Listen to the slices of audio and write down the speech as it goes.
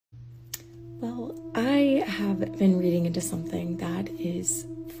Well, I have been reading into something that is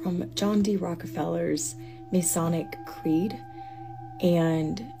from John D. Rockefeller's Masonic Creed,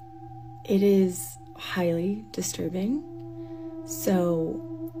 and it is highly disturbing. So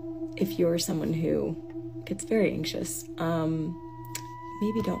if you're someone who gets very anxious,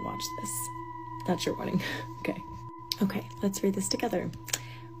 maybe don't watch this. That's your warning. Okay, let's read this together.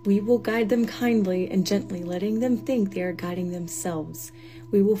 We will guide them kindly and gently, letting them think they are guiding themselves.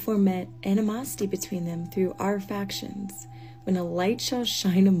 We will foment animosity between them through our factions. When a light shall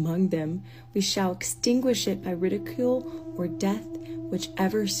shine among them, we shall extinguish it by ridicule or death,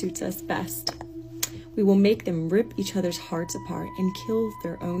 whichever suits us best. We will make them rip each other's hearts apart and kill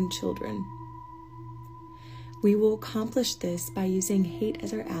their own children. We will accomplish this by using hate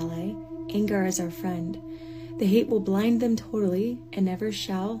as our ally, anger as our friend. The hate will blind them totally, and never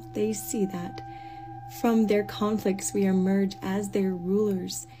shall they see that. From their conflicts we emerge as their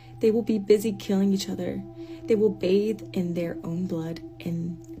rulers. They will be busy killing each other. They will bathe in their own blood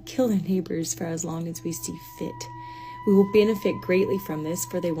and kill their neighbors for as long as we see fit. We will benefit greatly from this,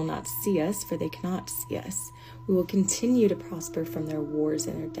 for they will not see us, for they cannot see us. We will continue to prosper from their wars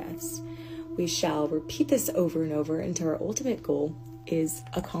and their deaths. We shall repeat this over and over until our ultimate goal is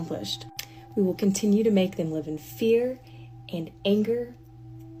accomplished. We will continue to make them live in fear and anger,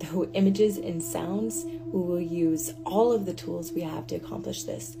 through images and sounds. We will use all of the tools we have to accomplish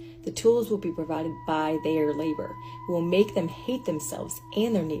this. The tools will be provided by their labor. We will make them hate themselves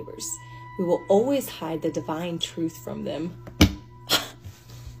and their neighbors. We will always hide the divine truth from them.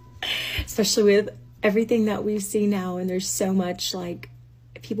 Especially with everything that we see now, and there's so much like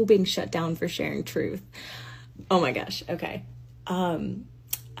people being shut down for sharing truth. Oh my gosh, okay.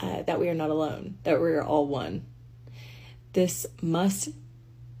 That we are not alone, that we are all one. This must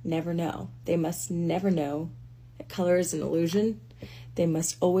never know. They must never know that color is an illusion. They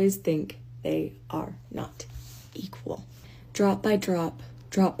must always think they are not equal. Drop by drop,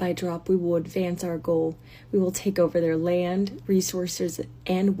 we will advance our goal. We will take over their land, resources,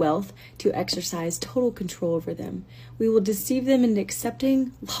 and wealth to exercise total control over them. We will deceive them into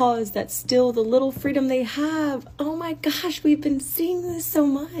accepting laws that still the little freedom they have. Oh my gosh, we've been seeing this so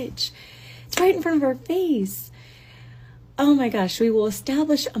much. It's right in front of our face. Oh my gosh, we will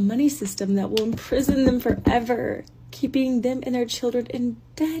establish a money system that will imprison them forever, keeping them and their children in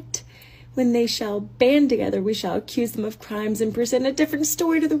debt. When they shall band together, we shall accuse them of crimes and present a different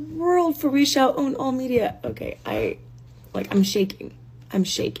story to the world, for we shall own all media. Okay, I'm shaking.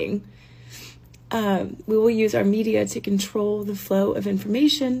 We will use our media to control the flow of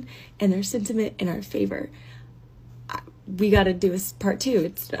information and their sentiment in our favor. We got to do a part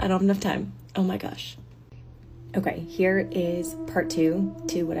 2. I don't have enough time. Oh my gosh. Okay, here is part 2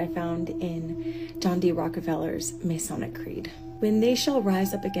 to what I found in John D. Rockefeller's Masonic Creed. When they shall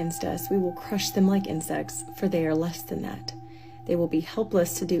rise up against us, we will crush them like insects, for they are less than that. They will be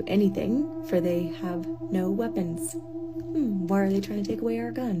helpless to do anything, for they have no weapons. Why are they trying to take away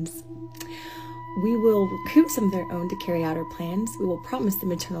our guns? We will recruit some of their own to carry out our plans. We will promise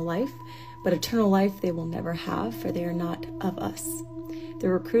them eternal life, but eternal life they will never have, for they are not of us. The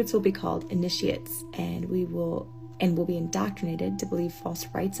recruits will be called initiates, and will be indoctrinated to believe false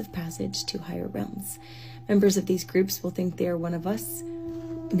rites of passage to higher realms. Members of these groups will think they are one of us,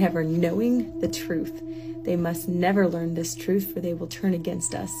 never knowing the truth. They must never learn this truth, for they will turn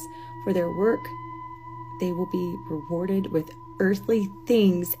against us. For their work, they will be rewarded with earthly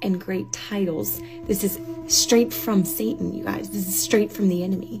things and great titles. This is straight from Satan, you guys. This is straight from the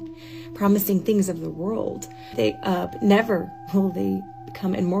enemy, promising things of the world. Never will they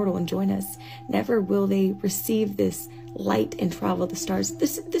become immortal and join us. Never will they receive this light and travel the stars.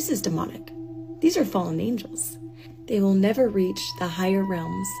 This is demonic. These are fallen angels. They will never reach the higher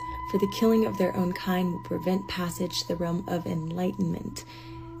realms, for the killing of their own kind will prevent passage to the realm of enlightenment.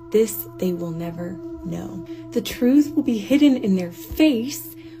 This they will never know. The truth will be hidden in their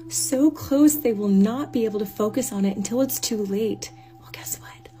face, so close they will not be able to focus on it until it's too late. Well, guess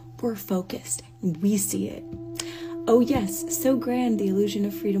what? We're focused, and we see it. Oh yes, so grand the illusion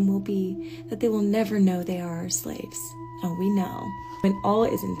of freedom will be that they will never know they are our slaves. Oh, we know. When all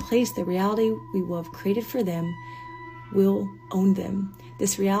is in place, the reality we will have created for them will own them.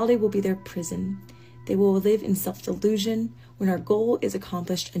 This reality will be their prison. They will live in self-delusion. When our goal is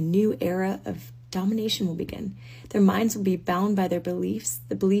accomplished, a new era of domination will begin. Their minds will be bound by their beliefs,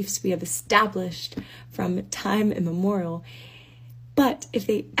 the beliefs we have established from time immemorial. But if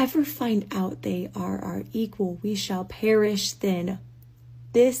they ever find out they are our equal, we shall perish then.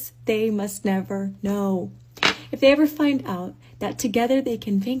 This they must never know. If they ever find out that together they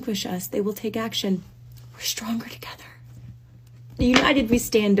can vanquish us, they will take action. We're stronger together. United we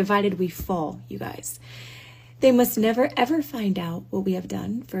stand, divided we fall, you guys. They must never ever find out what we have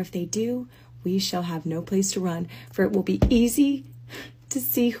done, for if they do, we shall have no place to run, for it will be easy to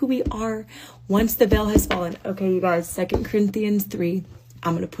see who we are once the veil has fallen. Okay, you guys, 2 Corinthians 3.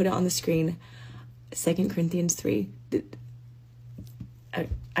 I'm going to put it on the screen. 2 Corinthians 3. I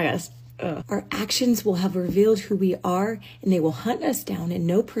guess. Our actions will have revealed who we are, and they will hunt us down, and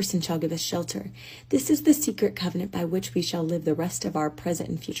no person shall give us shelter. This is the secret covenant by which we shall live the rest of our present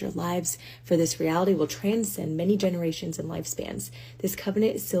and future lives, for this reality will transcend many generations and lifespans. This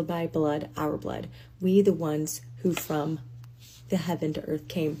covenant is sealed by blood, our blood, we the ones who from the heaven to earth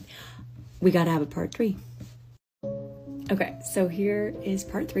came. We got to have a part 3. Okay, so here is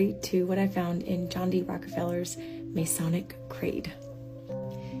part 3 to what I found in John D. Rockefeller's Masonic Creed.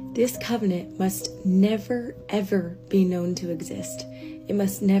 This covenant must never, ever be known to exist. It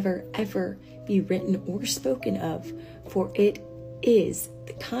must never, ever be written or spoken of, for it is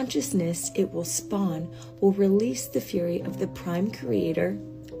the consciousness it will spawn will release the fury of the prime creator,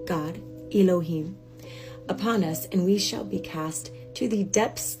 God, Elohim, upon us, and we shall be cast to the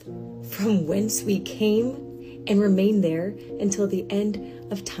depths from whence we came and remain there until the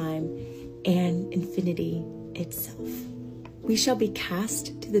end of time and infinity itself. We shall be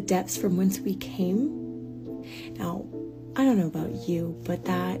cast to the depths from whence we came. Now, I don't know about you, but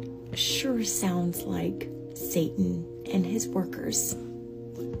that sure sounds like Satan and his workers,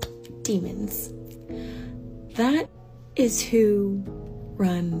 demons. That is who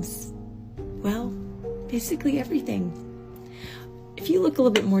runs, well, basically everything. If you look a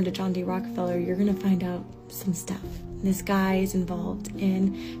little bit more into John D. Rockefeller, you're going to find out some stuff. This guy is involved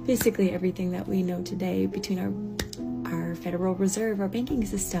in basically everything that we know today between our Federal Reserve, our banking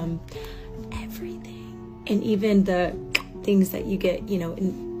system, everything, and even the things that you get,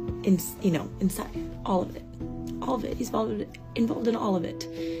 inside, all of it. He's involved in all of it.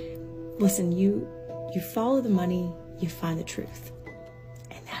 Listen, you follow the money, you find the truth,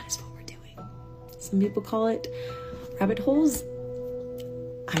 and that is what we're doing. Some people call it rabbit holes.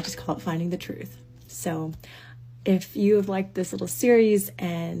 I just call it finding the truth. So if you have liked this little series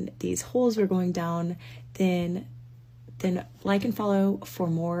and these holes we're going down, then like and follow for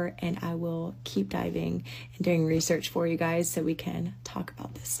more, and I will keep diving and doing research for you guys so we can talk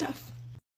about this stuff.